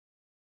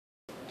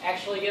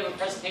actually give a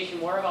presentation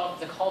more about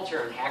the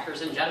culture and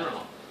hackers in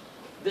general.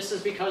 This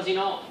is because, you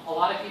know, a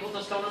lot of people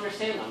just don't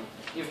understand them.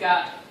 You've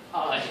got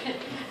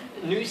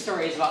news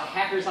stories about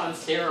hackers on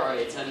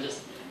steroids and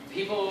just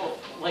people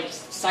like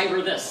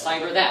cyber this,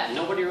 cyber that.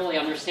 Nobody really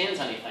understands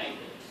anything.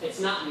 It's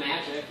not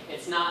magic.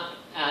 It's not,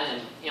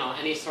 you know,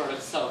 any sort of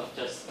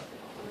just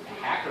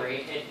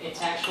hackery.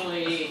 It's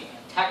actually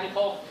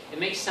technical. It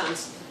makes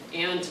sense.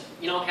 And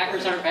you know,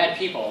 hackers aren't bad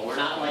people. We're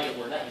not like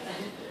we're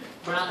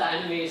not the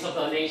enemies of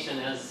the nation,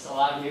 as a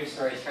lot of news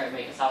stories try to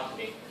make us out to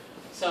be.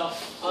 So,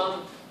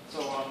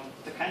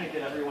 to kind of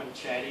get everyone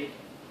chatty,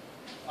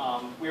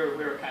 we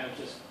were kind of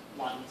just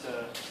wanting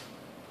to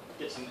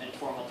get some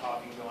informal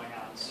talking going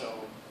on. So,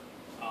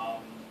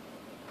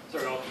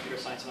 sort of all computer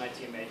science and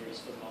IT majors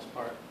for the most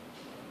part.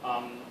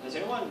 Has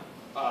anyone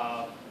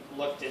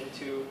looked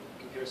into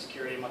computer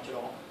security much at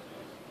all?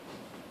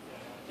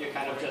 You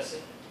kind of just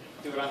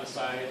do it on the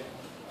side,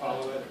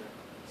 follow it.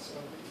 So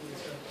these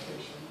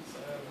certifications,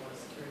 I have my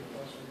Security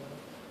Plus right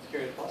now.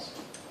 Security Plus?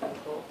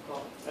 Cool,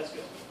 cool. That's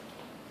good.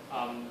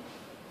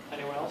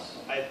 Anyone else?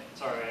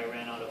 Sorry, I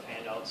ran out of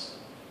handouts.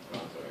 Oh,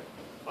 sorry.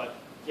 But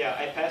yeah,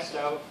 I passed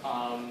out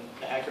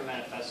the Hacker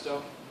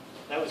Manifesto.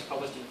 That was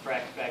published in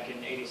Fract back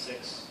in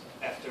 '86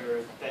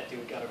 after that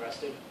dude got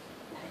arrested.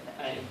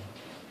 And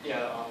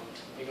yeah,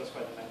 he goes by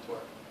the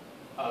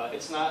Mentor.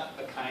 It's not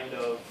a kind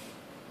of,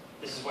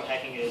 this is what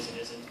hacking is and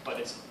isn't, but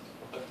it's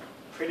a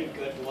pretty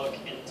good look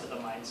into the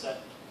mindset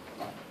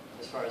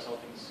as far as how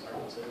things are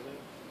considered.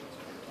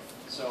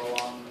 So,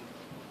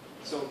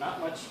 so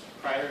not much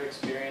prior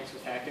experience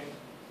with hacking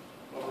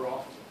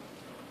overall.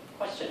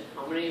 question: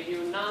 how many of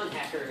you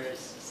non-hackers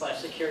 /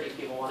 security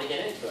people want to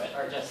get into it,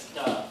 or just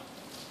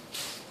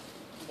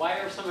why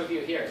are some of you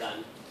here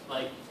then?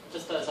 Like,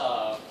 just as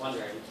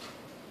wondering.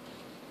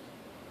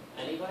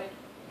 Anybody?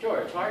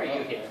 George, why are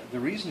you here? The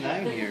reason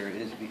I'm here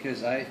is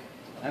because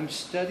I'm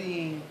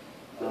studying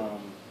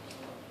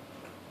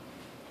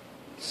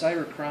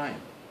cybercrime,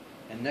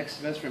 and next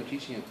semester I'm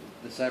teaching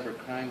the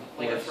cybercrime course.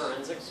 Like a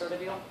forensics sort of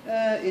deal?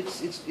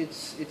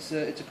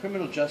 It's a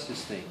criminal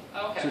justice thing.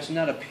 Okay. So it's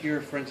not a pure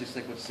forensics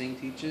like what Singh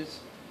teaches.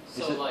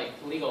 So like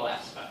legal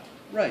aspect.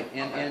 Right,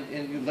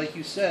 and like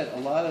you said, a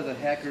lot of the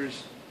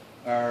hackers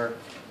are,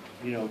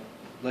 you know,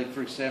 like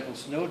for example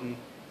Snowden,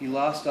 he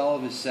lost all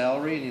of his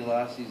salary and he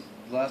lost his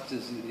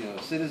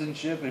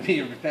citizenship and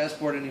his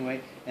passport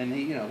anyway, and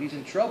he's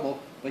in trouble,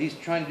 but he's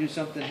trying to do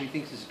something he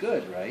thinks is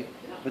good, right?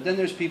 Yeah. But then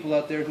there's people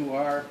out there who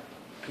are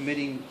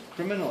committing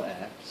criminal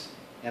acts,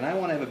 and I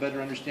want to have a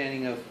better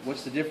understanding of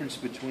what's the difference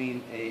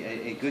between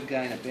a good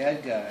guy and a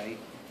bad guy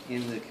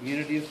in the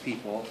community of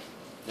people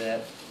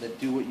that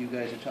do what you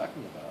guys are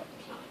talking about.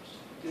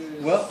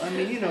 Well, I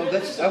mean,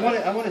 that's I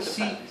want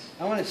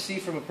to see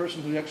from a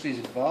person who actually is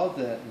involved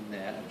in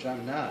that, which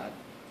I'm not,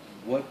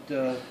 what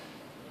the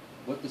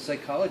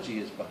psychology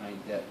is behind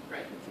that.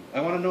 Right.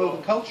 I want to know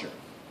the culture.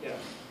 Yeah.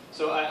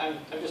 So I'm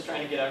just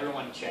trying to get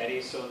everyone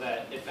chatty so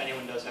that if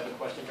anyone does have a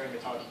question during the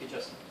talk, you could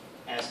just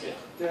ask it.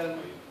 Then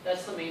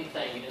that's the main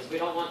thing, is we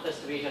don't want this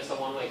to be just a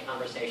one-way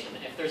conversation.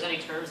 If there's any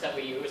terms that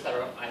we use that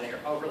are either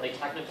overly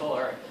technical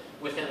or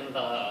within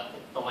the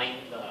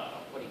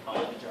what do you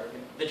call it?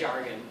 The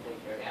jargon.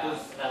 Yeah,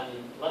 then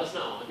let us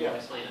know and we'll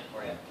explain it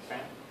for you. Okay.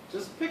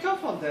 just pick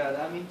up on that.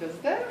 I mean, does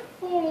that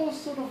follow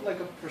sort of like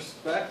a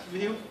perspective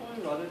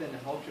viewpoint rather than a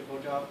how-to-go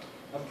job?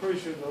 I'm pretty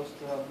sure those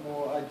two have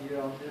more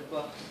idea on it,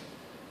 but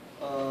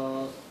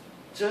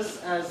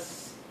just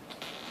as,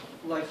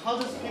 like, how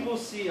does people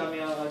see, I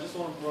mean, I just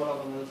want to bring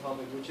up another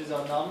topic, which is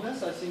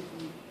anonymous. I think,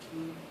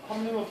 how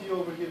many of you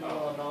over here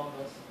know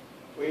anonymous?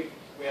 We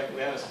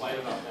have a slide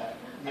about that.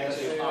 Yes.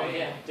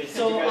 Actually,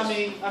 So,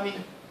 I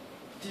mean,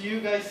 do you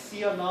guys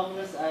see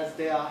anonymous as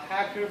they are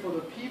hacker for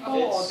the people,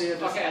 or they're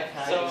just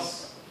attackers?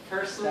 So,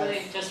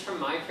 personally, just from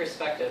my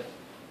perspective,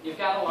 you've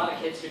got a lot of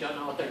kids who don't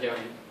know what they're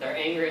doing. They're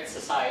angry at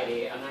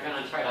society, and they're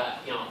going to try to,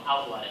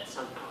 outlet it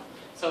somehow.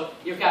 So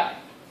you've got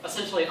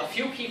essentially a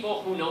few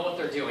people who know what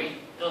they're doing,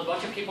 and a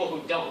bunch of people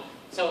who don't.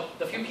 So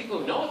the few people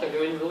who know what they're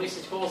doing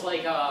release tools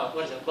like,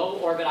 low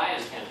orbit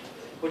ion cannon,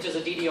 which is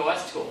a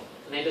DDoS tool.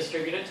 And they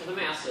distribute it to the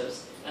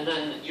masses, and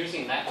then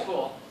using that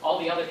tool, all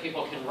the other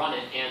people can run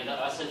it and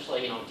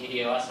essentially,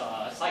 DDoS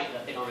a site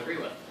that they don't agree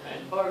with.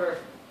 However,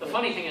 the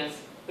funny thing is,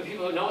 the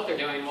people who know what they're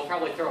doing will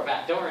probably throw a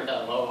back door into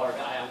low orbit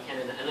ion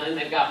cannon, and then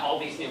they've got all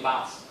these new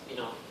bots,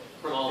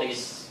 from all these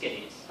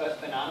skiddies. But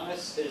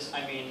anonymous is,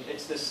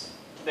 it's this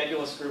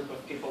nebulous group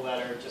of people that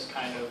are just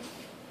kind of,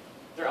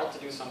 they're out to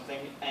do something,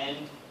 and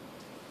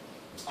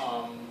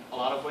a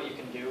lot of what you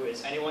can do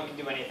is anyone can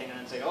do anything and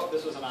then say, oh,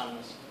 this was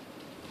anonymous.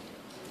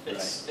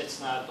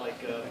 It's not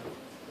like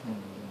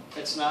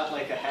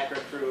a hacker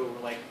crew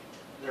like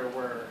there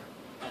were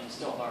and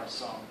still are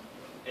some.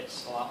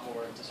 It's a lot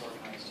more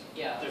disorganized.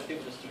 Yeah. There's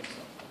people just doing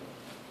stuff.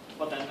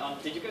 But then,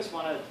 did you guys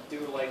want to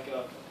do like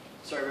a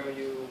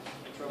CyberOU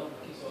intro?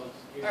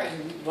 Alright,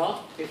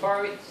 well,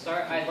 before we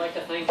start, I'd like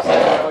to thank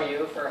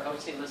CyberOU for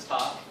hosting this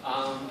talk.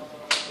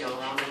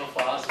 Round of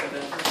applause for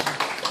this.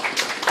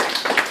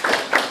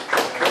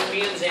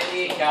 me and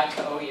Zandy got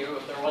to OU,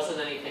 there wasn't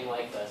anything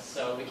like this,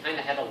 so we kind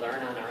of had to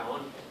learn on our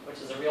own,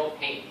 which is a real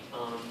pain.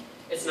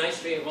 It's nice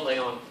to be able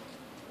to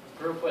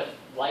group with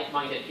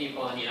like-minded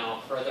people and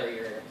further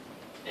your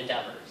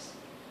endeavors.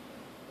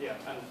 Yeah,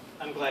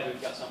 I'm glad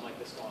we've got something like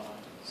this going on.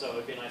 So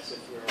it'd be nice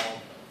if we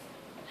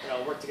were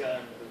all work together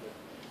and improve it.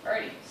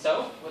 Alrighty,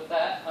 so with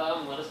that,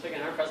 let us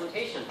begin our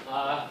presentation.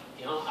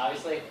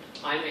 Obviously,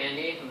 I'm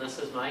Andy, and this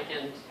is Mike,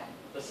 and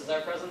this is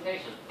our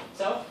presentation.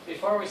 So,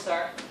 before we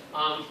start,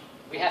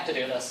 we have to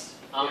do this.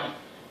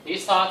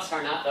 These thoughts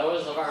are not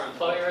those of our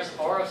employers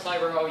or of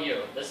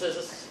CyberOU. This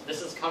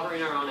is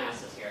covering our own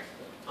asses here.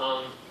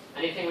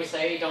 Anything we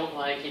say you don't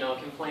like,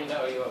 complain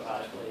to OU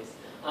about it, please.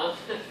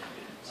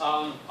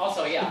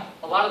 Also, yeah,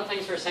 a lot of the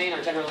things we're saying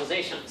are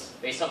generalizations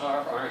based off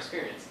our own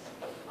experience.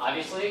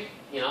 Obviously,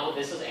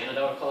 this is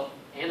anecdotal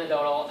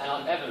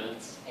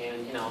evidence,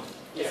 and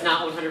it's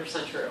not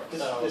 100% true.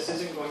 This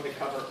isn't going to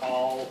cover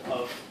all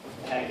of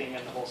hacking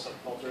and the whole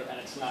subculture, and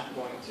it's not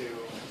going to.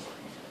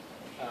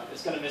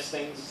 It's going to miss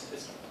things.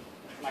 It's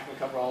not going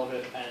to cover all of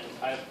it,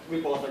 and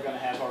we both are going to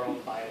have our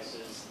own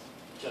biases.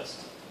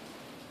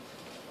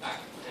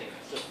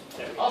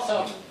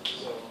 Also,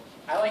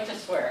 I like to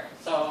swear.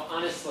 So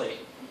honestly,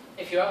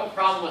 if you have a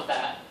problem with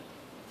that,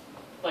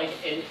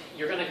 and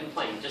you're going to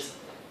complain, just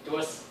do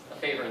us a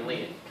favor and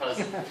leave,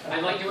 because I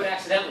might do it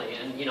accidentally,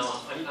 and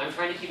I'm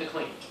trying to keep it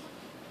clean.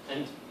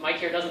 And Mike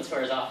here doesn't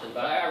swear as often,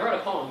 but I wrote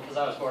a poem because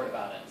I was bored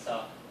about it.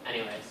 So,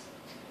 anyways,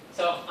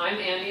 I'm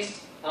Andy.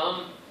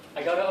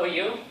 I go to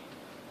OU.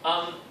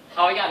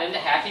 How I got into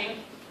hacking?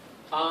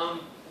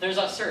 There's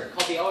a cert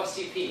called the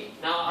OSCP.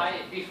 Now,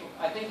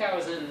 I think I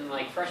was in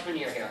freshman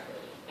year here,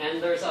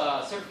 and there's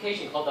a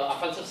certification called the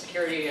Offensive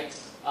Security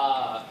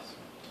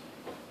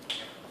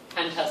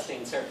Pen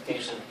Testing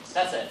Certification.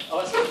 That's it,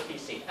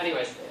 OSCPC.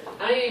 Anyways,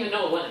 I didn't even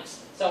know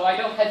Linux, so I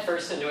dove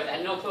headfirst into it. I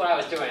had no clue what I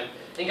was doing,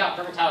 and got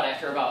burnt out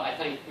after about, I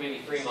think,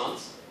 maybe 3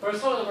 months. But it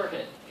was totally worth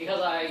it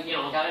because I,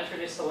 got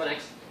introduced to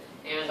Linux,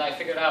 and I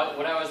figured out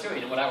what I was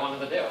doing and what I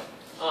wanted to do.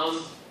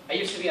 I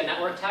used to be a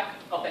network tech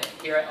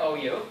here at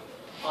OU.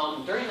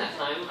 During that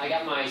time, I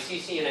got my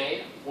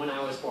CCNA when I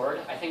was bored.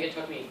 I think it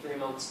took me 3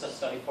 months to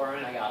study for it,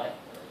 and I got it.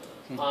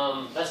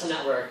 That's a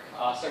network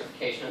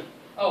certification.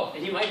 Oh,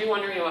 and you might be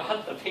wondering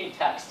about the pink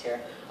text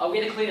here. We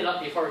had to clean it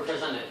up before we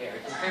present it here,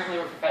 because apparently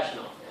we're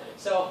professional.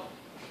 So,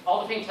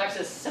 all the pink text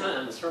is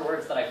synonyms for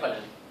words that I put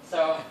in.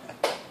 So,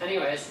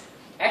 anyways,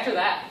 after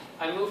that,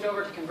 I moved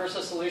over to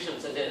Conversa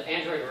Solutions and did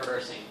Android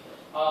reversing.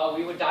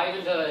 We would dive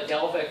into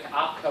Delvic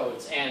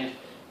opcodes and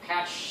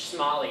patch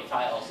Smalley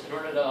files in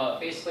order to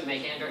basically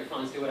make Android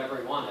phones do whatever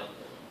we wanted.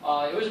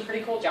 It was a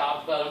pretty cool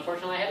job, but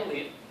unfortunately I had to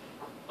leave.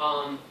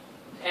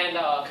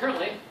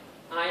 Currently,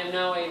 I am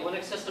now a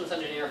Linux systems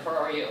engineer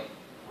for OU.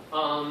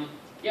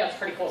 Yeah, it's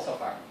pretty cool so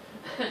far.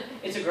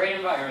 It's a great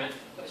environment.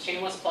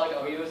 Shameless plug,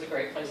 OU is a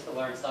great place to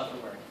learn stuff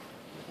and work.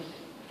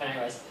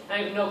 Anyways, I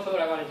have no clue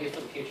what I want to do for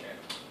the future.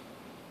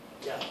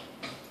 Yeah,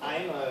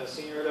 I'm a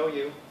senior at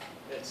OU.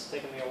 It's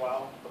taken me a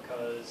while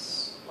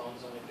because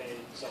loans only paid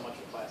so much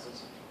for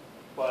classes.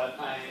 But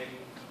I'm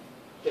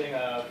getting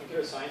a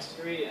computer science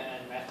degree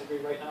and math degree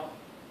right now.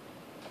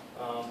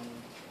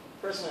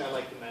 Personally, I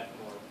like the math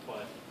more,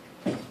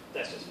 but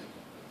that's just me.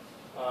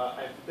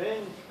 I've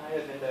been kind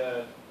of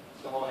into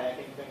the whole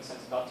hacking thing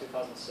since about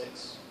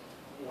 2006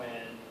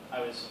 when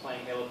I was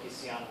playing Halo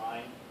PC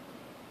Online.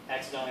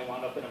 Accidentally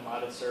wound up in a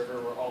modded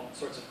server where all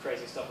sorts of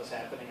crazy stuff was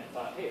happening and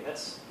thought, hey,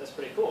 that's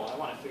pretty cool. I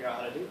want to figure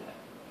out how to do that.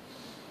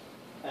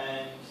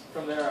 And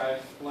from there,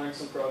 I've learned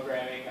some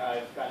programming.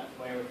 I've gotten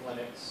familiar with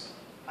Linux.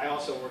 I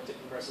also worked at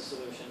Conversa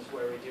Solutions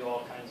where we do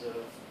all kinds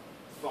of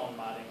phone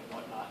modding and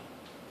whatnot.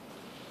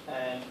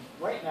 And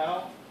right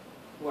now,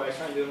 what I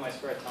try to do in my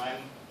spare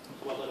time,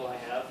 what little I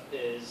have,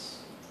 is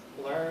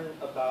learn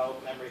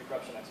about memory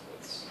corruption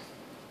exploits.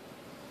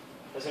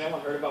 Has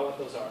anyone heard about what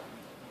those are?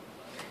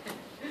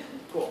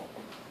 Cool.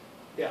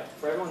 Yeah,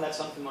 for everyone that's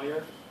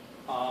unfamiliar,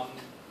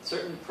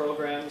 certain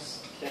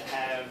programs can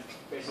have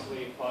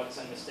basically bugs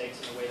and mistakes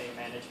in the way they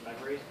manage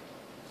memory.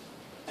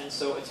 And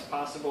so it's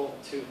possible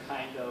to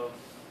kind of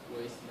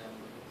Waste memory.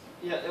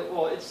 Yeah,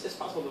 it's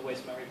possible to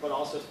waste memory, but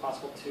also it's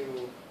possible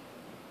to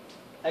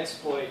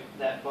exploit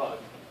that bug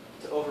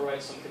to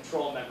overwrite some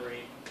control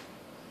memory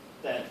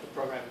that the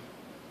program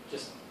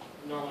just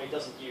normally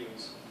doesn't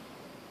use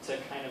to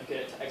kind of get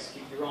it to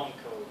execute your own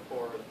code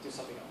or do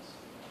something else.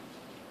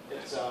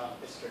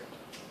 It's tricky.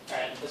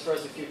 And as far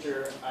as the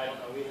future, I don't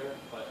know either,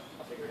 but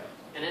I'll figure it out.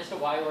 And as to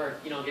why we're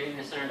giving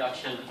this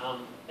introduction,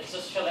 it's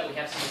just to show that we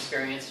have some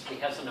experience, we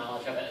have some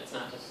knowledge of it. It's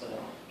not just to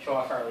show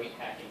off our elite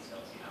hacking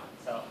skills,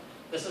 So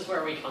this is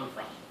where we come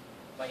from.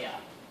 But yeah.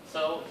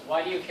 So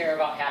why do you care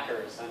about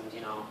hackers and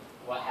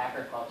what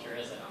hacker culture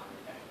is it on?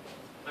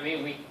 I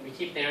mean, we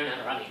keep the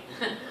internet running.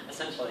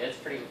 Essentially, it's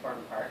a pretty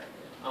important part.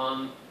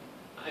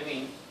 I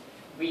mean,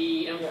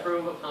 we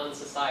improve upon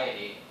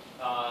society.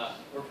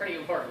 We're pretty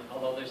important,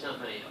 although there's not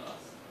many of us.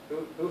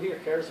 Who here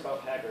cares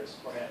about hackers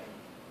or hacking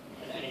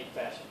in any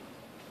fashion?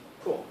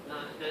 Cool.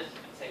 I'd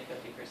say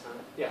 50%.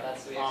 Yeah.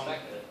 That's to be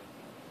expected.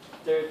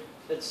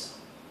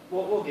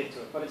 we'll get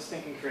to it, but it's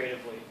thinking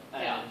creatively,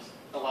 and Yeah.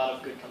 a lot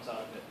of good comes out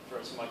of it, for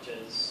as much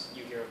as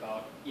you hear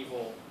about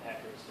evil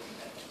hackers doing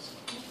bad things.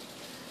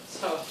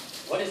 So,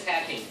 what is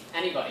hacking?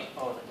 Anybody?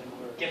 Oh, that didn't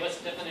work. Give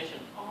us a definition.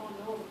 Oh,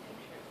 no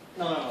picture.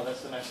 No,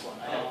 that's the next one.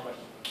 I have a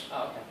question.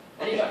 Oh,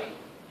 okay. Anybody?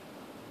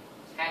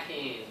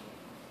 Hacking.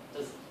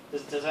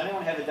 Does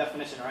anyone have a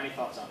definition or any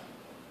thoughts on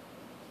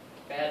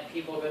it? Bad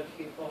people, good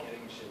people.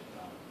 Getting shit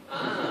done.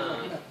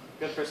 Ah.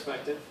 Good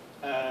perspective.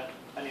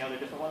 Any other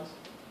different ones?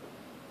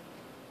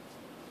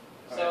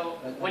 So,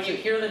 when you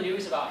hear the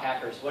news about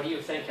hackers, what do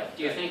you think of?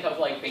 Do you think of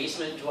like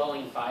basement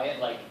dwelling five,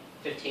 like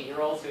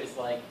 15-year-olds who's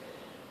like,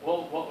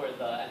 what were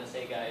the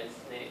NSA guys'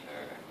 name?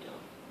 Or, you know,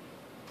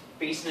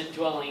 basement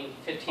dwelling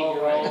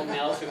 15-year-old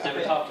males who've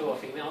never talked to a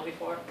female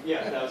before?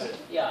 Yeah, that was it.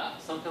 Yeah,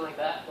 something like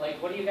that.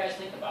 Like, what do you guys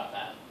think about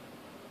that?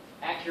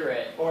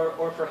 Accurate.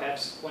 Or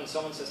perhaps when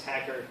someone says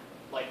hacker,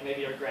 like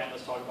maybe your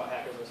grandma's talking about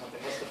hackers or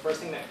something, what's the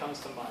first thing that comes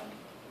to mind?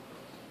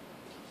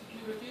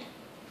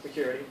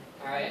 Security.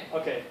 All right.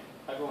 Okay,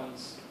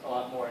 everyone's a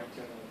lot more in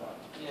tune than we thought.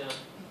 Yeah.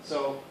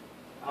 So,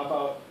 how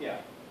about, you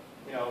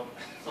know,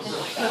 Something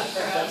like that,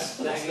 perhaps.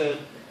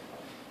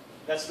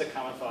 that's the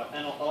common thought.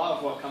 And a lot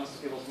of what comes to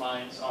people's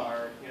minds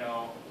are, you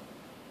know,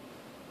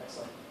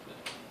 excellent.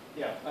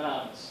 Yeah,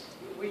 anonymous.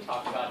 We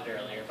talked about it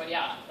earlier, but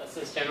yeah, this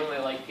is generally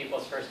like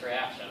people's first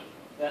reaction.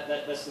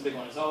 That's the big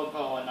one. Is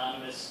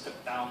anonymous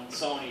took down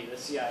Sony, the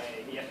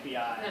CIA, the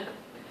FBI,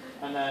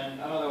 and then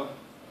another,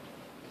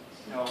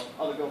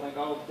 other people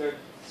think, they're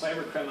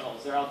cyber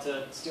criminals. They're out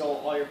to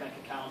steal all your bank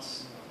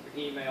accounts,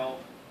 your email,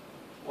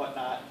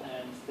 whatnot,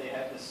 and they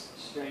have this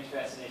strange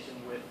fascination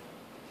with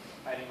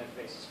hiding their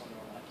faces from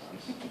their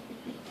laptops.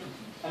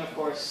 And of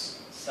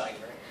course,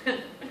 Cyber.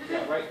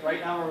 yeah, right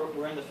now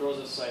we're in the throes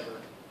of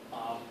cyber.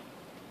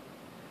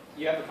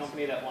 You have a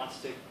company that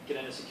wants to get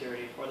into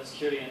security, or the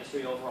security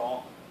industry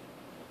overall.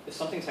 If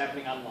something's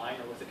happening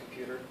online or with a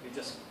computer, you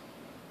just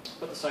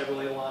put the cyber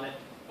label on it,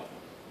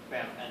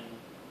 bam, and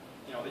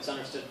it's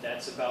understood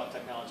that's about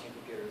technology and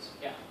computers.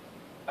 Yeah.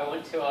 I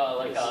went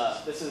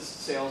to This is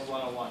sales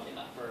 101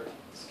 for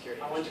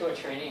security. I went to a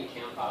training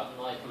camp out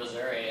in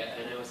Missouri,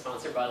 and it was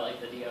sponsored by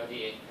the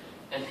DoD,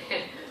 and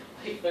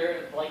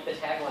they're the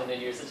tagline they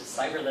use is just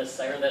cyber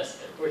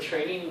this. We're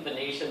training the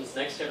nation's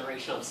next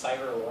generation of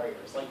cyber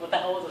warriors. Like, what the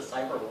hell is a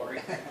cyber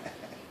warrior?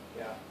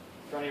 Yeah.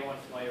 For anyone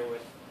familiar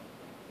with,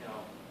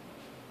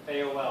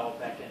 AOL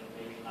back in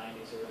maybe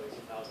 90s or early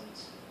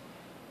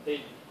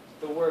 2000s,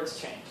 the words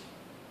changed.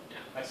 Yeah.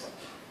 Excellent.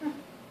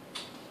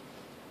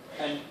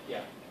 And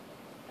yeah,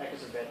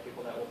 hackers are bad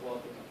people that will blow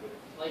up your computer.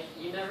 Like,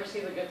 you never see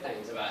the good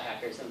things about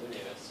hackers in the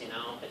news.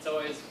 It's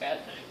always bad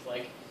things.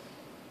 Like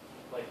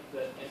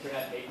the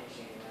internet hate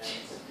machine, and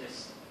it's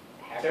just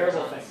hackers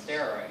terrible on things.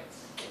 steroids.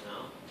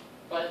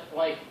 But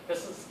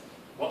this is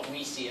what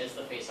we see as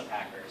the face of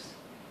hackers.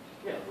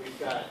 Yeah, we've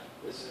got,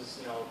 this is,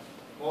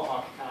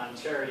 Mohawk Con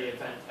charity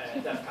event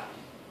at DEF CON.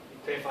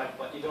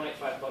 You donate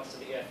 $5 to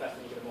the AFF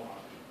and you get a Mohawk.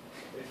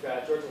 We've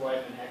got George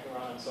Weidman hacking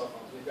around on cell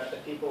phones. We've got the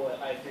people at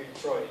I3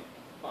 Detroit.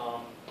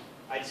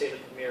 I'd say the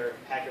premier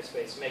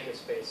hackerspace,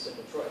 makerspace in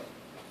Detroit.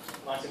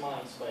 Monty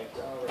Mine spiked,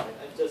 all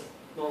right, just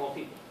normal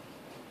people.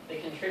 They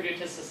contribute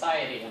to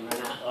society, and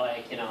they're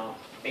not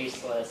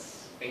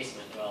faceless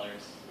basement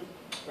dwellers.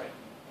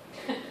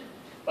 Right.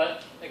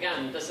 But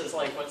again, this is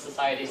what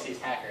society sees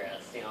hacker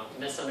as,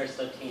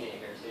 misunderstood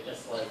teenagers who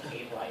just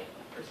hate life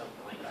or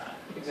something like that.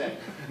 Exactly.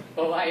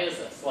 But why is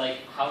this?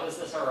 How does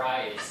this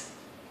arise?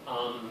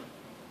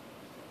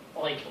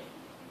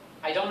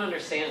 I don't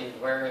understand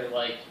where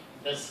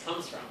this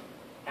comes from.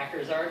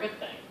 Hackers are a good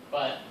thing,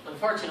 but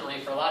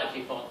unfortunately for a lot of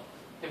people,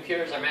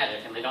 computers are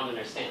magic and they don't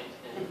understand.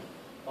 And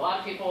a lot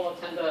of people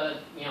tend to,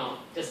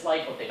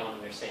 dislike what they don't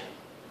understand.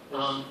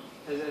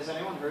 Has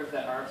anyone heard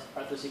that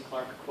Arthur C.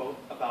 Clarke quote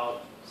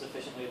about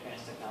sufficiently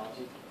advanced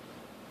technology?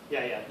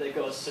 Yeah, that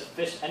goes,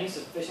 any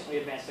sufficiently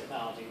advanced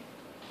technology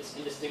is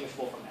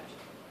indistinguishable from magic.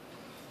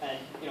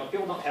 And,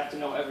 people don't have to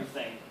know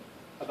everything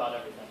about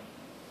everything.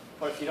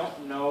 But if you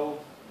don't know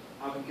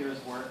how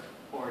computers work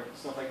or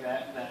stuff like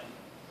that, then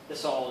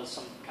this all is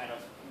some kind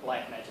of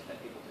black magic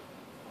that people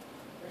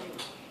do. Pretty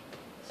much.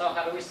 So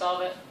how do we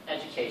solve it?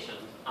 Education,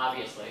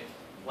 obviously.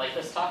 Like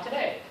this talk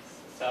today.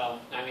 So,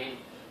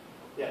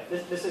 Yeah,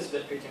 this is a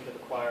bit preaching to the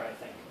choir, I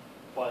think.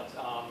 But,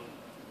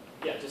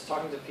 yeah, just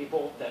talking to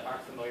people that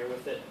aren't familiar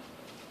with it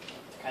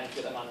to kind of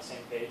get them on the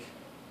same page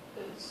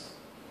is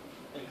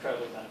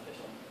incredibly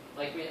beneficial.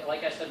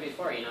 Like I said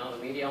before, the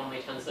media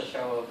only tends to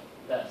show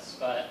this,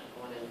 but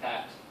when in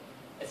fact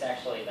it's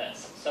actually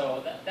this.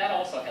 So that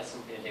also has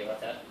something to do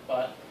with it.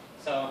 But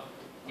so,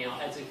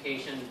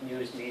 education,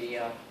 news,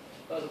 media,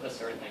 those are the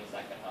sort of things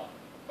that could help.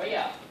 But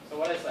yeah, so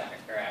what is the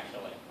hacker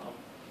actually?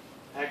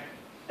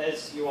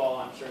 As you all,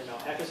 I'm sure, know,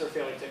 hackers are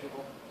fairly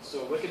technical.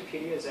 So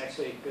Wikipedia is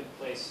actually a good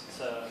place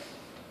to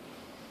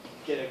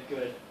get a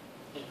good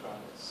intro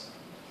on this.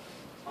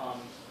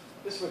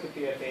 This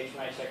Wikipedia page,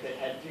 when I checked it,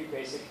 had three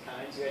basic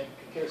kinds. You had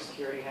computer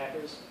security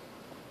hackers.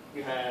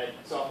 You had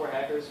software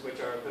hackers, which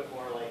are a bit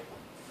more like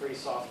free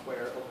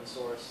software, open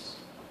source.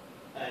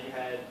 And you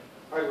had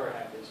hardware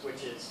hackers,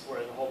 which is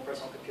where the whole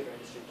personal computer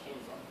industry came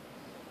from.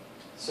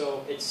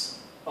 So it's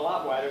a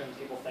lot wider than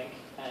people think,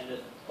 and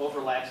it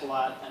overlaps a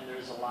lot, and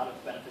there's a lot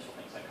of beneficial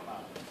things that come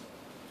out of it.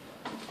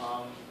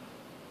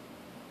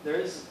 There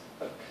is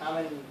a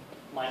common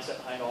mindset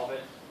behind all of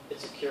it.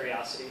 It's a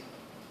curiosity.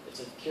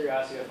 It's a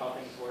curiosity of how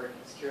things work.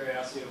 It's a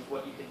curiosity of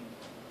what you can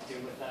do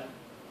with them.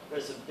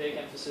 There's a big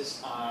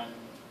emphasis on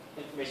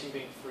information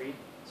being free,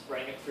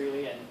 spreading it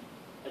freely, and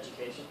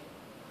education.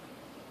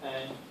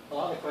 And a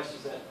lot of the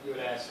questions that you would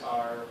ask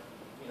are,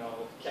 you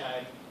know,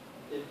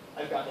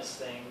 I've got this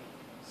thing,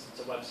 it's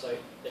a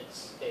website,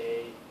 it's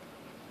a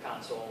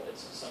console,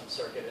 it's some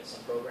circuit, it's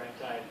some program,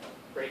 can I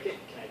break it?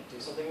 Can I do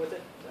something with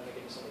it? Can I make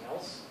it do something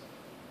else?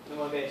 The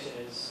motivation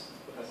is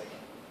because I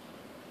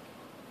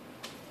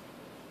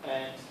can.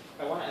 And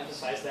I want to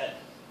emphasize that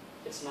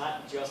it's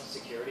not just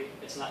security,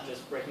 it's not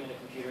just breaking into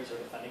computers or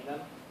defending them.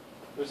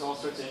 There's all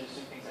sorts of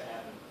interesting things that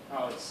happen.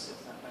 Oh, it's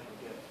not my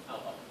computer. Oh,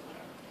 well,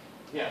 whatever.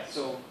 Yeah,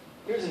 so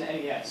here's an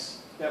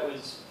NES that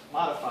was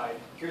modified,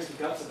 here's the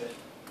guts of it,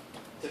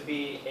 to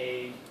be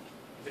a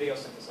video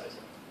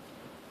synthesizer.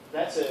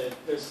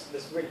 There's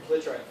this weird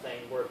glitch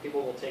thing where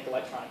people will take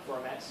electronic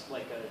formats,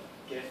 like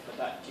a GIF,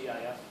 a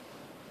 .gif,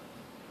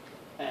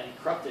 and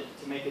corrupt it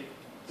to make it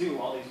do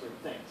all these weird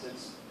things.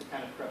 It's the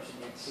kind of corruption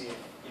you'd see in,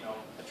 you know,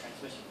 a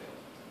transmission failure.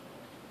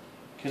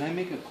 Can I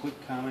make a quick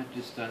comment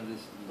just on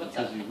this? What's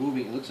because that? you're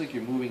moving, it looks like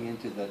you're moving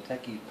into the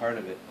techie part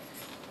of it.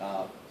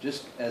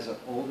 Just as an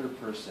older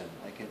person,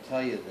 I can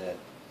tell you that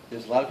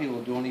there's a lot of people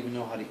who don't even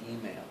know how to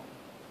email.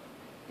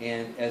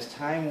 And as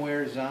time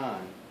wears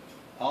on,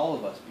 all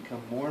of us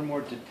become more and more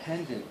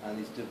dependent on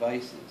these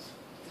devices.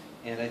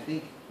 And I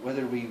think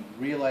whether we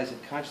realize it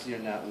consciously or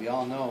not, we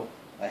all know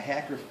a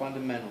hacker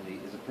fundamentally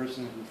is a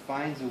person who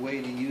finds a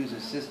way to use a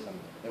system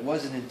that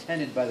wasn't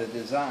intended by the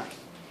design.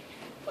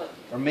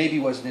 Or maybe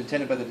wasn't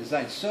intended by the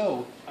design.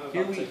 So,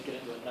 here we... Get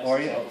into it. Or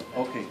yeah,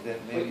 okay, then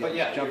maybe But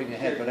yeah, I'm jumping you're-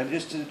 ahead. But I'm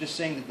just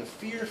saying that the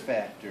fear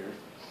factor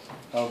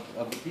of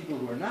the people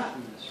who are not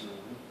in this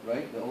room,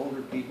 right, the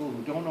older people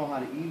who don't know how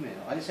to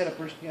email. I just had a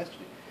person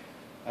yesterday.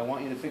 I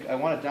want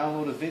to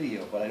download a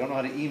video, but I don't know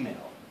how to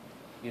email.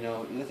 You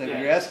know,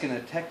 you're asking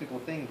a technical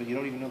thing, but you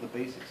don't even know the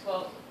basics.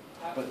 Well,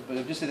 But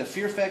I'm just saying the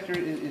fear factor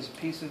is a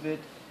piece of it,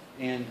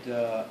 and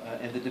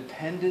the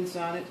dependence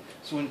on it.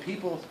 So when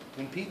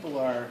people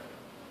are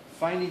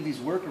finding these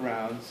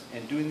workarounds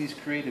and doing these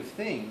creative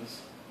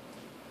things,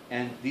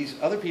 and these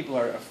other people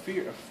are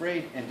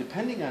afraid and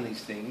depending on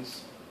these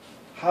things,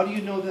 how do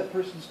you know that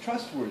person's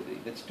trustworthy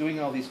that's doing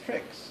all these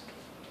tricks?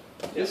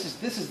 This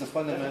is the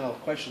fundamental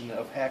question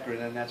of hacker, and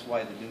then that's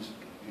why the news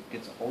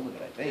gets a hold of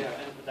it, I think. Yeah,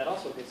 and that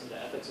also gets into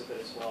ethics of it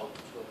as well,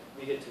 which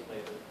we get to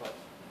later. But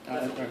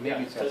Or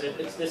maybe it's because also-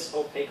 it's this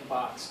opaque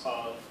box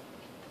of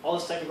all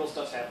this technical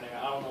stuff's happening.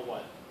 I don't know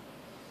what,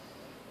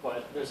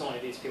 but there's only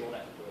these people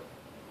that can do it.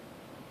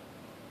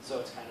 So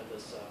it's kind of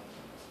this,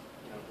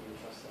 you know, do you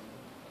trust them?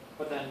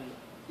 But then,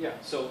 yeah.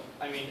 So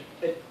I mean,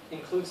 it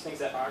includes things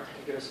that aren't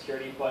computer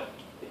security, but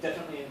it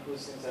definitely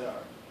includes things that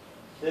are.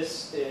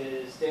 This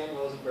is Dan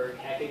Rosenberg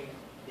hacking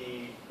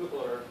the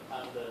bootloader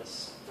on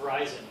this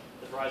Verizon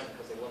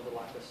because they love to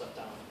lock their stuff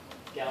down,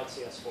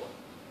 Galaxy S4.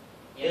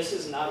 This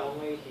is not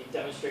only, he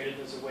demonstrated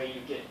there's a way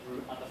you get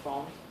root on the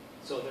phone,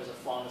 so there's a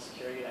flaw in the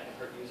security that can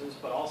hurt users,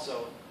 but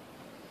also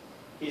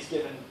he's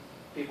given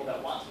people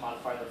that want to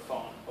modify their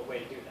phone a way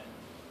to do that.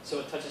 So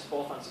it touches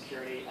both on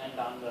security and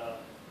on the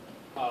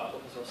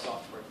open source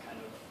software kind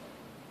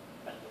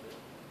of end of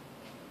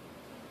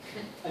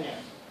it. And yeah,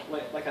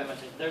 like I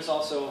mentioned, there's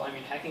also, I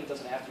mean, hacking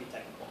doesn't have to be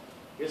technical.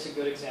 Here's a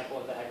good example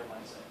of the hacker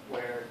mindset,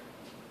 where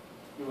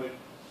you would,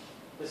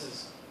 this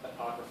is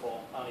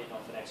apocryphal, I don't even know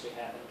if it actually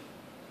happened,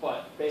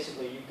 but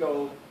basically you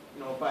go,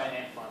 you know, buy an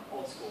ant farm,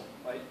 old school,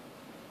 right?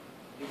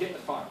 You get the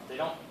farm. They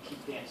don't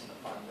keep the ants in the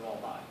farm, they all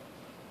die.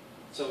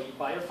 So you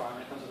buy your farm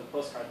and it comes with a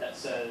postcard that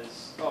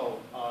says, oh,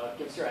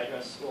 give us your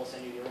address, we'll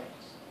send you your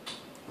ants.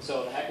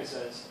 So the hacker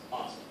says,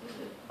 awesome,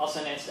 I'll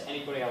send ants to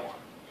anybody I want,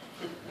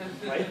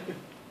 right?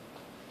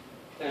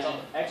 And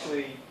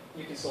actually,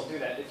 you can still do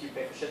that if you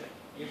pay for shipping.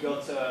 You go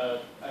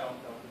to, I don't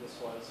know who this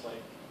was,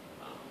 like,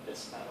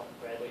 it's not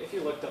Bradley. If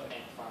you looked up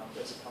ant farm,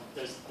 there's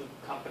the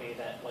company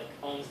that like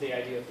owns the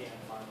idea of the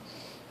ant farms.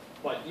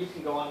 But you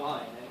can go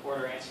online and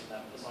order ants from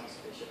them as long as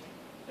you pay shipping.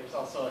 there's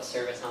also a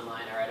service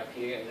online I read a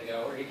few years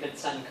ago where you could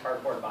send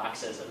cardboard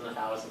boxes in the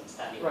thousands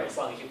to anyone as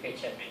long as you pay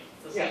shipping.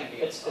 It's the same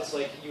deal. It's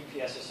like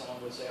UPS or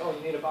someone would say, oh,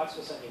 you need a box,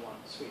 we'll send you one.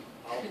 Sweet.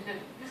 I'll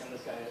send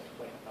this guy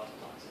like 1,000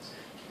 boxes.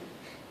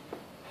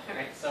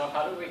 Alright, so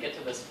how did we get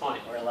to this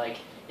point where, like,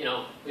 you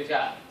know, we've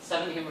got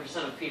 17%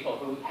 of people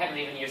who haven't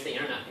even used the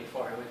internet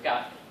before, and we've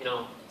got, you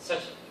know,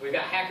 we've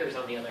got hackers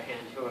on the other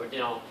hand who, you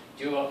know,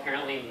 do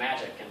apparently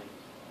magic and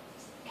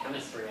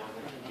chemistry on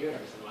their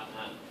computers and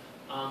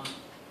whatnot.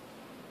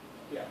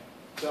 Yeah.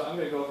 So I'm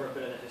going to go over a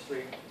bit of the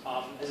history.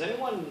 Has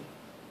anyone,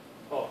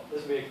 oh,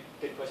 this would be a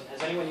good question.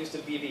 Has anyone used a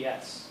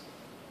BBS?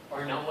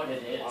 Or know what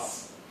it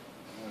is.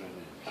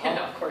 Wow. And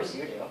of course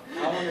you do.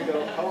 How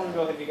long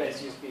ago have you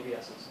guys used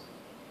BBSs?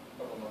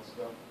 A couple months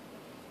ago.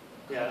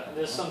 Yeah,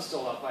 there's some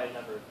still up. I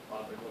never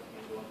bothered looking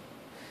into them.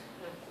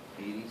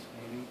 80s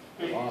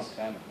maybe? A long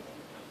time ago.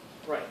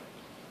 Right.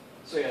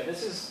 So yeah,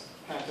 this is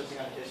kind of touching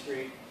on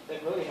history.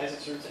 It really has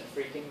its roots in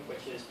phreaking,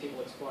 which is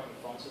people exploring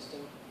the phone system.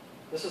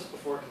 This was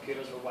before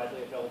computers were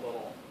widely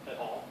available at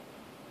all.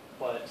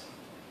 But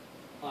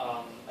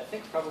I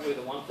think probably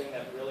the one thing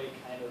that really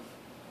kind of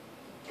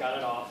got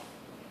it off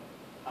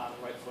on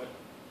the right foot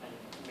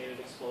and made it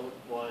explode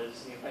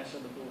was the invention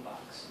of the blue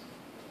box.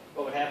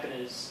 What would happen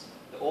is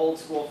the old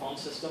school phone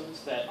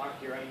systems that aren't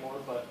here anymore,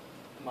 but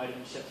might have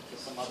been shipped to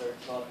some other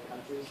developing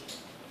countries,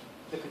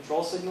 the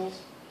control signals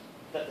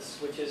that the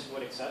switches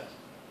would accept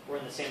were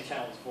in the same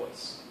channel as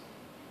voice.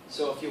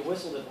 So if you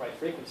whistled at the right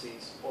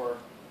frequencies, or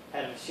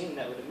had a machine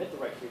that would emit the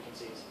right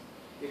frequencies,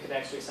 you could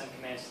actually send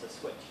commands to the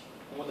switch.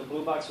 And what the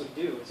blue box would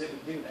do is it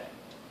would do that.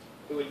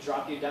 It would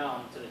drop you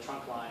down to the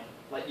trunk line,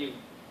 let you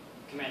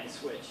command the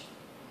switch,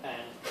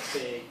 and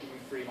say, give you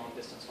free long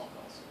distance phone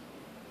calls.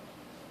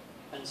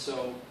 And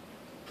so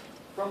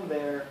from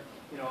there,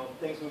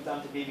 things moved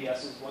on to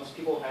BBSs. Once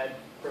people had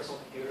personal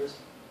computers,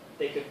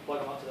 they could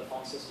plug them up to the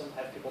phone system,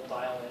 have people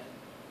dial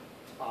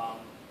in,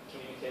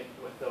 communicate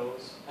with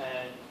those.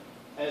 And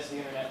as the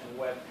internet and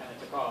the web kind of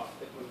took off,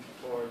 it moved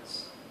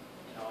towards,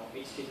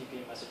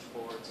 HTTP message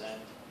boards,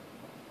 and,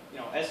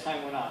 as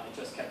time went on, it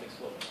just kept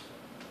exploding.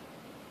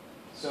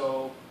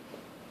 So,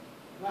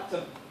 not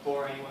to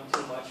bore anyone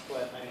too much,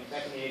 but I mean,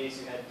 back in the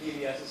 80s, you had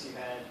BBSs, you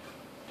had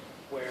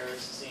wares,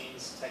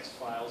 scenes, text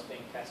files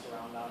being passed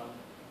around on them.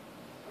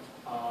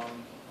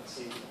 Let's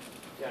see.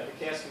 Yeah, the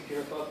Chaos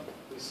Computer Club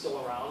was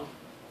still around.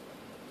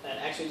 And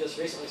actually just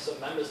recently some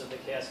members of the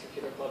Chaos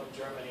Computer Club in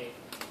Germany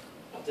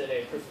did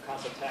a proof of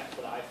concept hack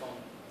for the iPhone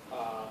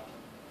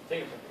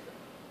fingerprint reader.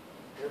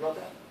 Hear about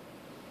that?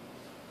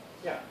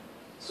 Yeah.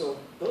 So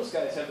those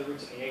guys have the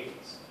roots in the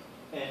 80s.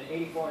 In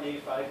 84 and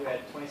 85 we had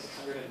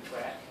 2600 and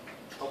Track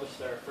published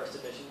their first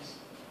editions.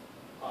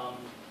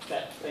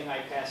 That thing I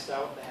passed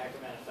out, the Hacker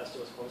Manifesto,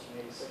 was published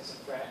in 86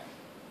 in Track.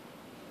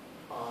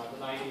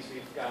 The 90s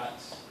we've got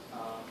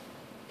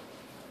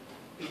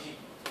PG,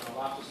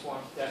 Loftus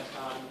Swarm, DEF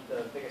CON,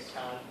 the biggest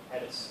con,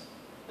 had its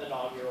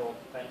inaugural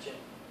convention.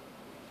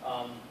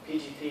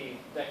 PGP,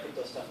 that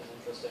crypto stuff is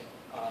interesting.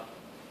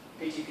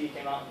 PGP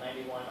came out in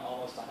 91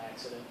 almost on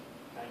accident,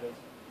 kind of,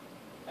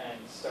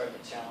 and started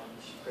to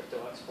challenge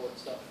crypto export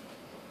stuff.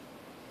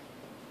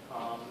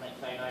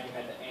 1999 you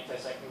had the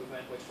anti-sec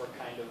movement, which were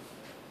kind of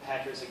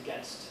hackers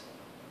against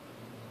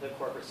the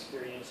corporate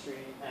security industry,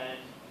 and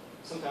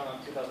sometime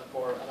around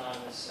 2004,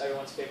 Anonymous,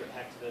 everyone's favorite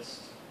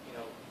hacktivist,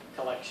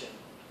 collection,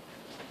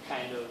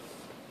 kind of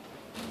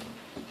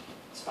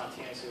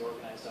spontaneously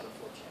organized out of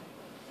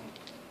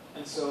 4chan.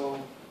 And so,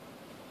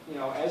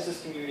 as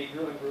this community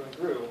grew and grew and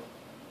grew,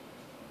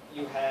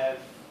 you have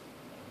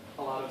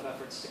a lot of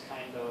efforts to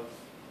kind of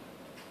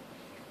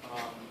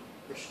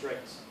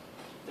restrict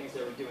things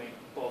they were doing,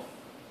 both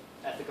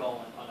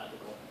ethical and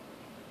unethical.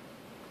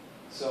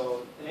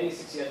 So in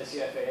 86 you had the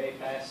CFAA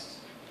passed.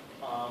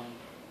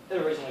 It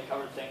originally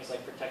covered things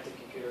like protected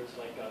computers,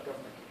 like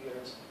government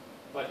computers,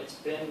 but it's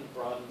been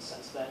broadened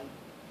since then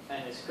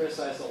and is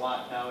criticized a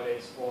lot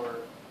nowadays for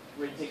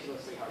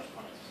ridiculously harsh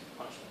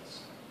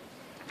punishments.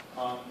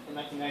 In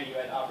 1990 you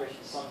had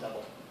Operation Sun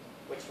Devil,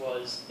 which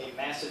was a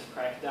massive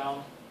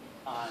crackdown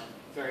on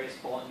various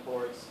bulletin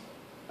boards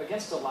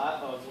against a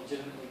lot of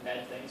legitimately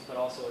bad things, but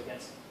also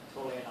against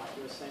totally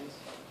innocuous things.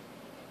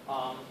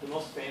 The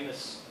most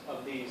famous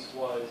of these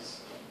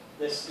was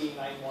this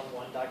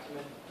E911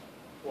 document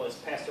was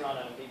passed around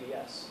on a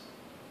BBS.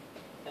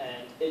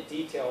 And it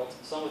detailed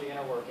some of the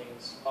inner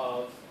workings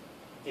of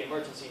the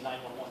emergency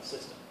 911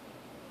 system.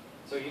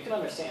 So you can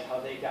understand how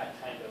they got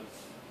kind of,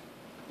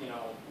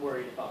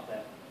 worried about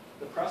that.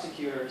 The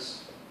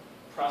prosecutors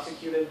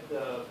prosecuted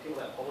the people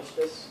that published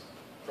this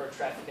for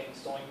trafficking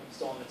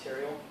stolen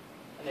material,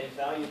 and they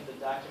valued the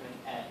document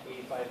at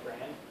 85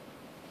 grand.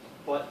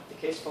 But the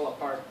case fell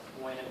apart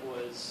when it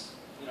was,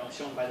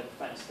 shown by the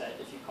defense that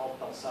if you called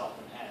Bell South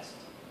and asked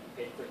and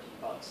paid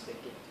 $13, they'd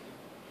give it to you.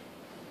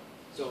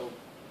 So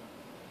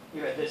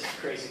you had this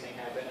crazy thing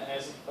happen, and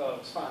as a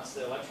response,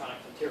 the Electronic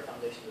Frontier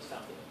Foundation was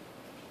founded.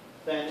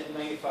 Then in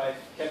 95,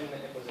 Kevin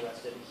Mitnick was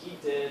arrested. He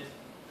did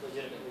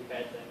legitimately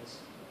bad things,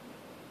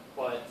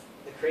 but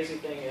the crazy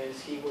thing is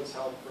he was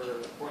held for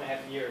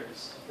 4.5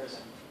 years in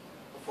prison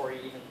before he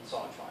even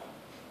saw a trial.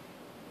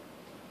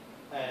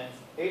 And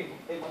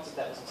 8 months of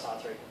that was in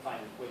solitary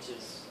confinement, which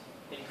is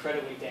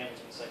incredibly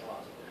damaging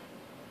psychologically.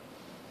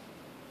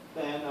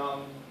 Then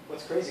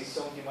what's crazy,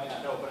 some of you might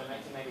not know, but in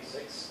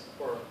 1996,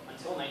 or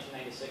until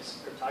 1996,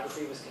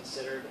 cryptography was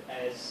considered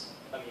as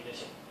a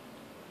munition.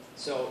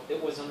 So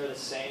it was under the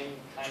same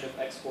kind of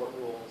export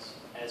rules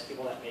as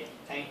people that make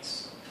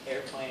tanks,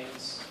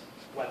 airplanes,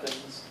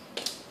 weapons.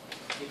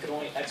 You could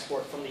only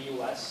export from the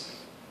US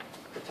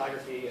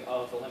cryptography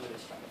of a limited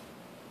strength.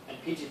 And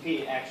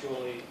PGP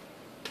actually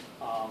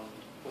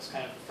was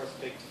kind of the first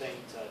big thing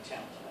to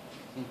challenge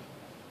that.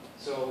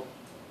 So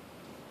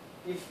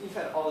you've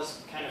had all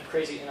this kind of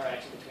crazy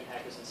interaction between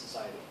hackers and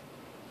society.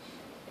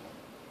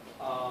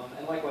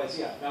 And likewise,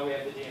 yeah, now we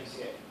have the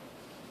DMCA.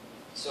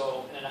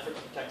 So in an effort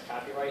to protect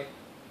copyright,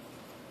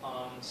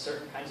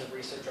 certain kinds of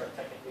research are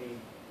technically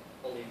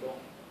illegal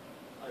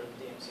under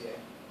the DMCA.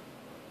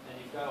 And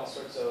you've got all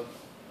sorts of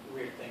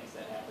weird things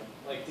that happen.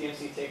 Like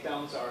DMC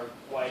takedowns are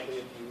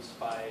widely abused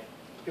by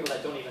people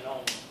that don't even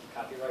own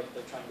copyright.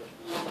 They're trying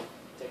to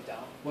take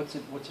down. What's a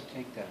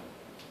takedown?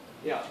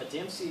 Yeah, a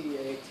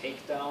DMCA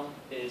takedown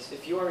is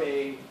if you are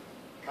a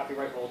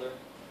copyright holder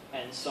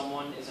and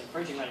someone is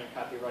infringing on your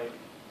copyright,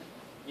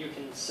 you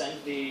can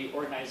send the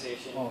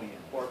organization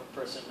or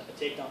person a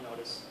takedown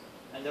notice,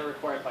 and they're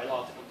required by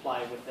law to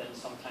comply within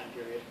some time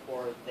period,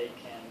 or they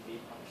can be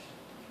punished.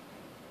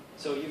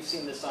 So you've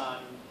seen this on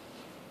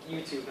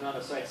YouTube and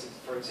other sites,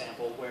 for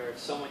example, where if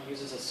someone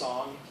uses a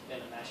song in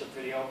a mashup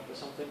video or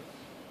something,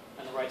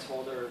 and the rights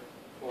holder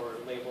or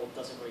label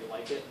doesn't really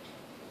like it,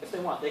 if they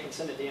want, they can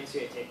send a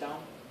DMCA takedown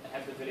and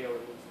have the video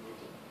removed from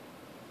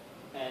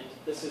YouTube. And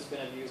this has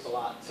been abused a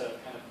lot to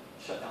kind of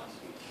shut down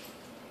speech.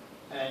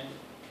 And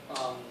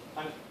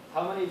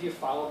how many of you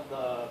followed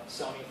the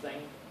Sony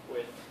thing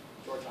with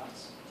George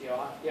Hotz?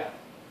 Yeah.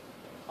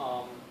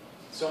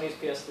 Sony's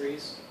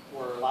PS3s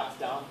were locked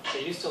down.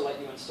 They used to let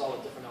you install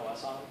a different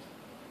OS on them.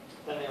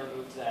 Then they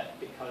removed that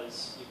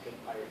because you could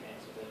pirate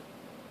games with it.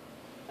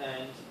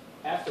 And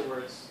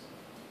afterwards,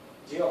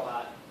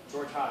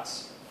 George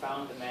Hotz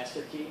found the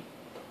master key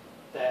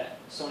that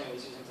Sony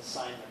was using to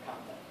sign their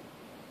content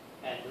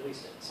and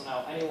released it. So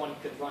now anyone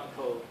could run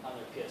code on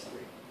their PS3,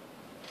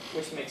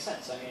 which makes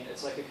sense. I mean,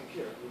 it's like a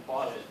computer. You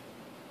bought it.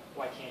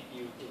 Why can't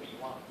you do what you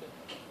want with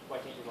it? Why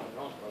can't you run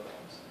your own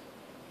programs?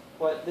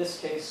 But this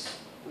case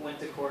went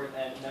to court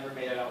and never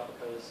made it out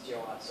because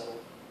Hotz settled.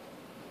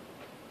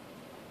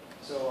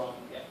 So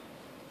yeah,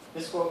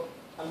 this quote.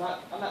 I'm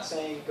not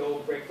saying go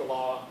break the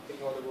law,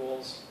 ignore the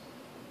rules,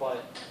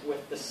 but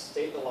with the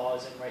state the law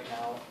is in right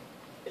now,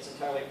 it's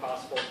entirely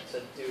possible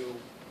to do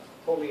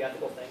totally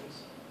ethical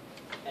things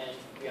and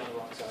be on the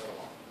wrong side of the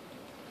law.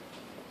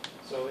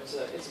 So it's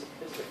a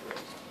big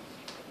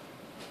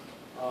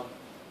deal.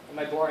 Am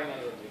I boring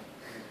any of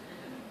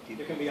you?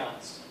 You can be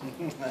honest.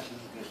 That is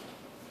good.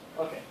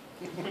 Okay.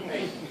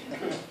 Great.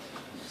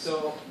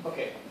 So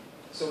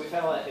we've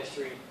had a lot of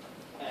history,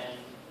 and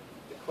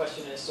the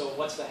question is, so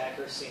what's the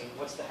hacker scene?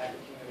 What's the hacker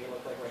community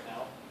look like right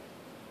now?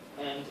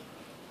 And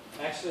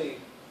actually,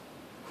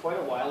 quite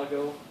a while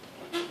ago,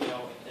 in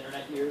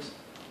internet years,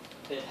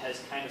 it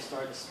has kind of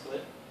started to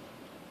split.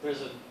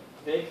 There's a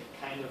big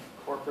kind of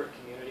corporate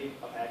community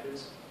of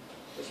hackers,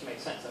 which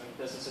makes sense. I mean,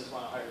 businesses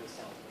want to hire these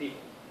talented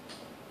people.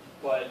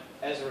 But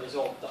as a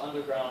result, the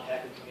underground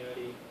hacker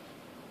community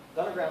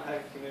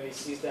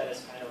sees that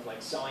as kind of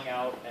like selling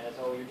out, as,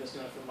 oh, you're just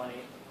doing it for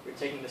money. You're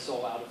taking the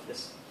soul out of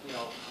this,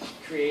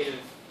 creative,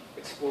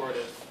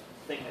 explorative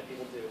thing that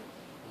people do.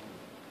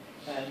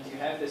 And you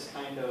have this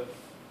kind of,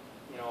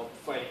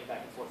 fighting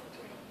back and forth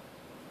between them,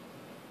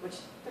 which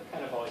there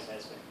kind of always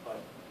has been, but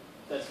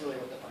that's really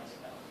what defines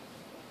it now.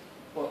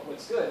 But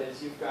what's good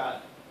is you've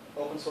got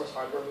open source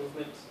hardware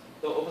movement.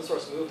 The open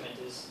source movement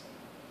is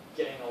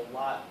getting a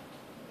lot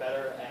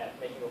better at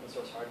making open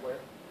source hardware,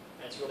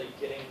 and it's really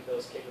getting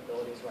those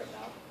capabilities right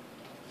now.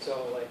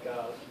 So like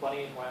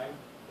Bunny and Wang,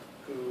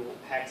 who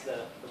hacked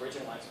the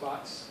original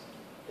Xbox,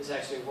 is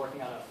actually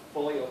working on a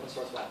fully open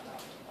source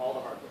laptop, all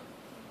the hardware.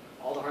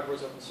 All the hardware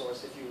is open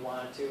source. If you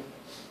wanted to,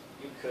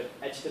 you could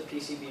etch the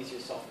PCBs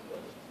yourself and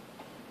build it.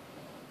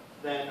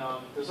 Then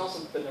there's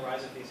also been the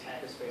rise of these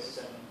hacker spaces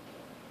and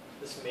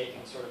this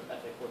making sort of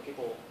ethic where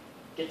people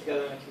get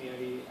together in a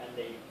community and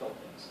they build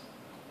things.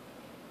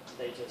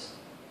 They just,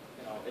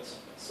 it's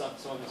some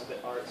of it's a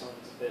bit art, some of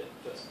it's a bit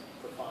just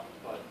for fun,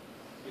 but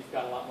you've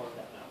got a lot more of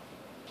that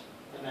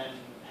now. And then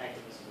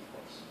activism, of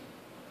course.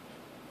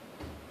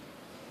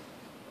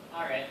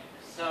 All right,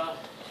 so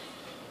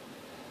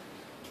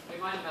we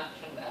might have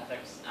mentioned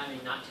ethics. I mean,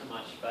 not too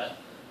much, but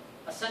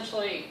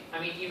essentially, I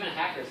mean, even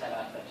hackers have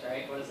ethics,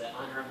 right? What is it,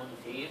 honor among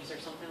thieves or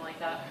something like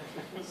that?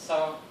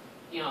 So,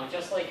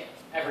 just like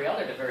every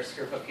other diverse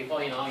group of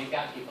people, you've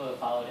got people who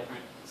follow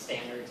different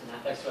standards and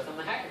ethics within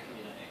the hacker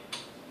community.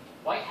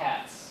 White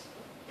hats.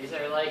 These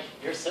are like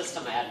your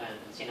system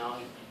admins,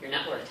 your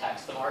network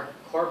techs, the more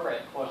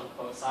corporate,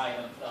 quote-unquote, side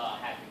of the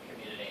hacking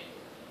community.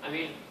 I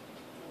mean,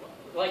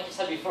 like you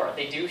said before,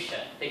 they do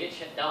shit. They get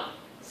shit done.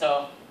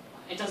 So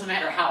it doesn't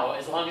matter how,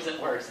 as long as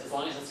it works, as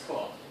long as it's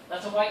cool.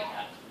 That's a white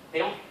hat. They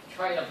don't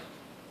try to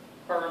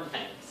burn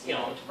things,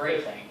 to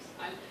break things.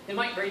 They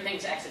might break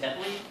things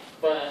accidentally,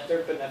 but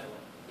they're benevolent.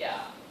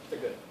 Yeah. They're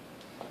good.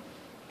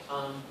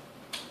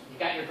 You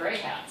got your gray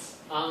hats.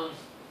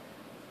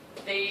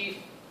 They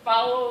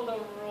follow the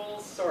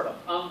rules, sort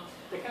of.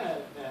 They kind of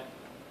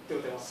do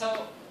what they want.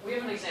 So we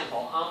have an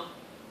example.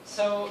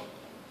 So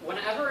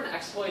whenever an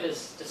exploit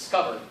is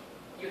discovered,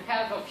 you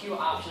have a few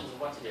options of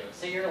what to do.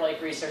 Say you're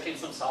like researching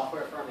some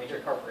software for a major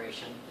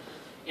corporation.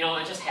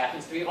 It just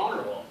happens to be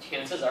vulnerable.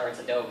 Chances are it's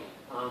Adobe.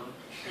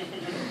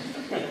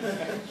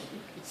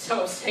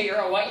 So say you're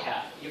a white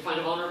hat. You find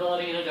a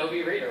vulnerability in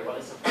Adobe Reader. What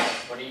a surprise.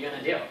 What are you going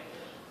to do?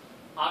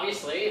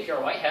 Obviously, if you're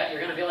a white hat,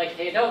 you're going to be like,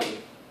 hey, Adobe,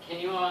 can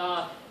you,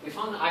 I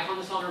found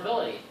this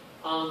vulnerability.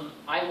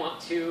 I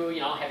want to,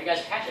 have you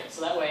guys patch it,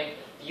 so that way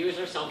the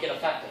users don't get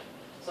affected.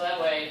 So that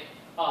way,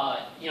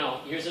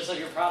 users of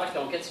your product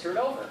don't get screwed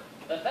over.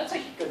 That's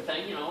a good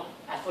thing,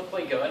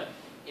 ethically good,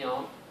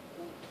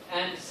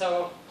 And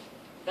so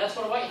that's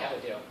what a white hat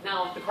would do.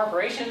 Now, the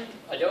corporation,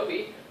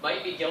 Adobe,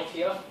 might be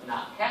guilty of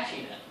not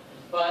patching it,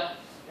 but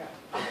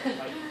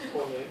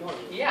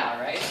yeah,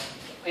 right.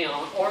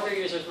 Or their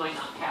users might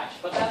not patch,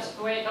 but that's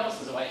the way it goes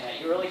as a white hat.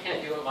 You really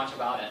can't do much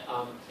about it.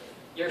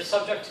 You're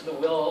subject to the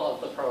will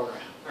of the program,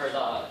 or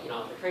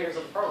the creators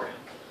of the program.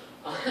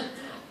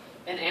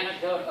 An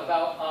anecdote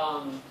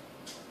about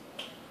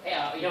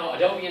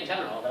Adobe in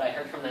general that I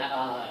heard from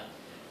that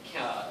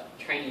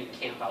training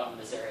camp out in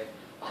Missouri.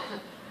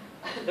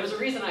 There's a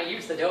reason I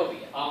used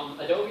Adobe.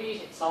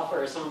 Adobe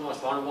software is some of the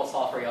most vulnerable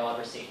software you'll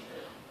ever see.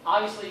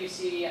 Obviously, you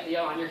see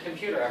on your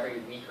computer every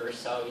week or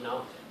so,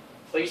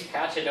 please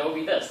patch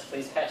Adobe this,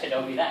 please patch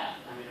Adobe that.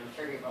 I mean, I'm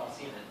sure you've all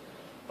seen it.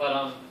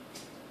 But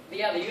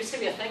yeah, there used to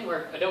be a thing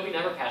where Adobe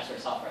never patched their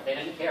software. They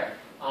didn't care.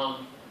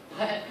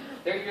 But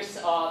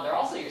there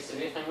also used to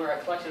be a thing where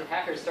a collection of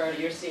hackers started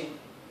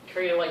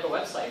created like a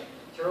website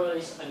to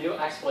release a new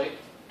exploit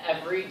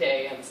every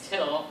day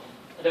until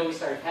Adobe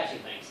started patching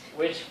things,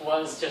 which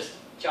was just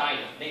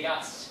giant. They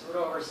got screwed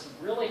over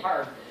really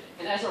hard,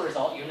 and as a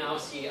result, you now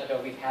see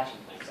Adobe patching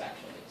things,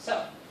 actually.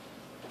 So,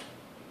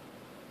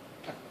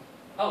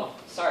 oh,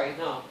 sorry,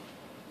 no.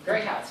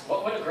 Gray hats.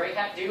 What would a gray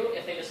hat do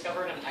if they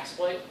discovered an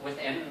exploit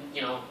within,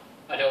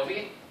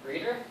 Adobe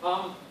Reader?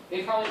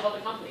 They'd probably tell the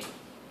company.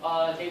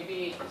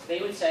 They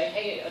would say,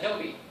 hey,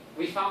 Adobe,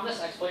 we found this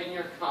exploit in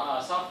your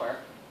software,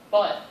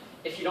 but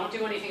if you don't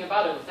do anything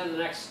about it within the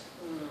next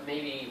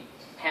maybe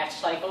patch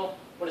cycle,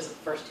 what is it, the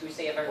first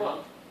Tuesday of every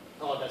month?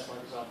 Oh, that's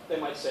Microsoft. They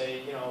might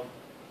say,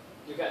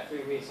 you've got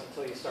 3 weeks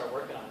until you start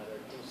working on it, or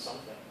do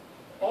something.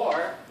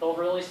 Or they'll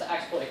release the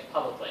exploit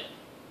publicly,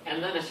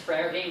 and then it's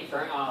fair game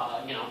for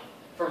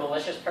for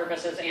malicious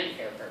purposes and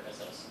fair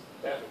purposes.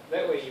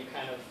 That way you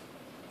kind of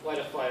light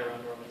a fire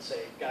under them and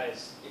say,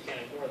 guys, you can't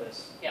ignore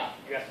this. Yeah.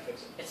 You have to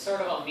fix it. It's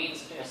sort of a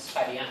means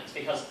by the ends,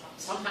 because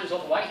sometimes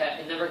with a white hat,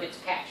 it never gets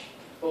patched.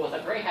 But with a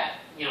gray hat,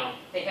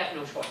 they have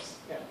no choice.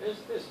 Yeah, there's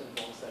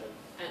been ones that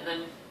have... And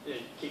then...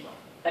 keep on.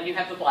 Then you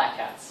have the black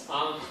hats.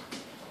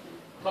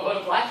 What would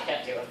a black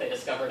hat do if they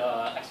discovered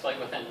an exploit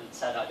within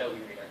said Adobe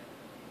Reader?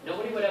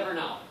 Nobody would ever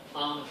know.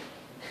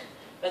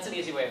 That's an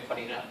easy way of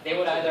putting it. They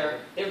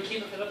would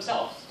keep it for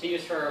themselves to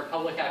use for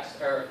public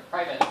or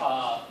private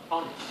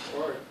opponents.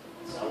 Or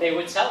they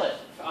would sell it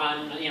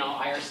on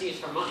IRCs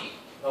for money.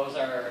 Those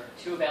are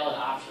 2 valid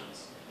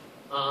options.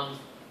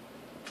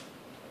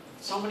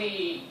 So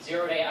many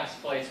zero-day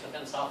exploits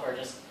within software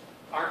just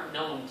aren't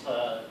known to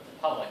the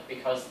public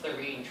because they're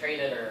being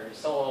traded or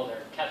sold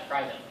or kept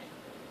privately.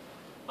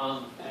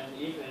 And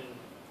even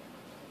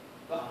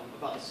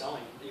about the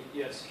selling,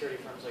 you have security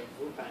firms like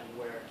Wupen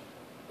where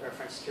they're a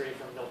French security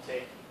firm.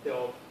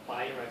 They'll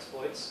buy your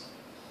exploits,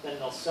 then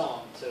they'll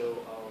sell them to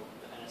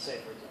the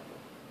NSA, for example.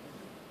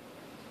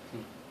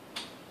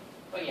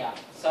 But yeah,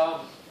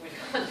 so we've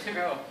gone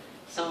through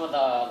some of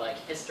the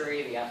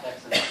history, the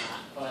ethics, and whatnot.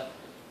 But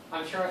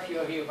I'm sure a few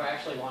of you who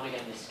actually want to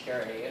get into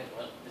security,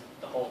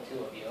 the whole 2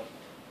 of you,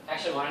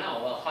 actually want to know,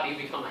 well, how do you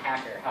become a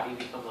hacker? How do you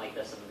become like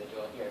this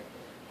individual here?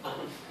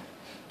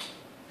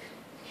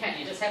 Yeah,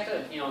 you just have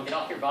to, get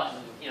off your butt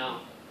and,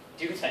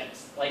 do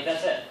things.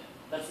 That's it.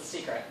 That's the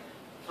secret.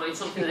 Find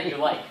something that you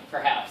like,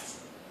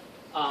 perhaps.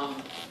 I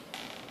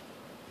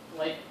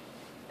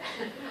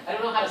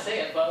don't know how to say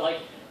it, but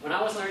when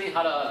I was learning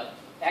how to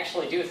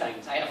actually do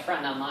things, I had a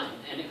friend online,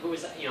 and who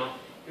was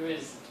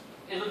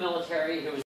in the military, who was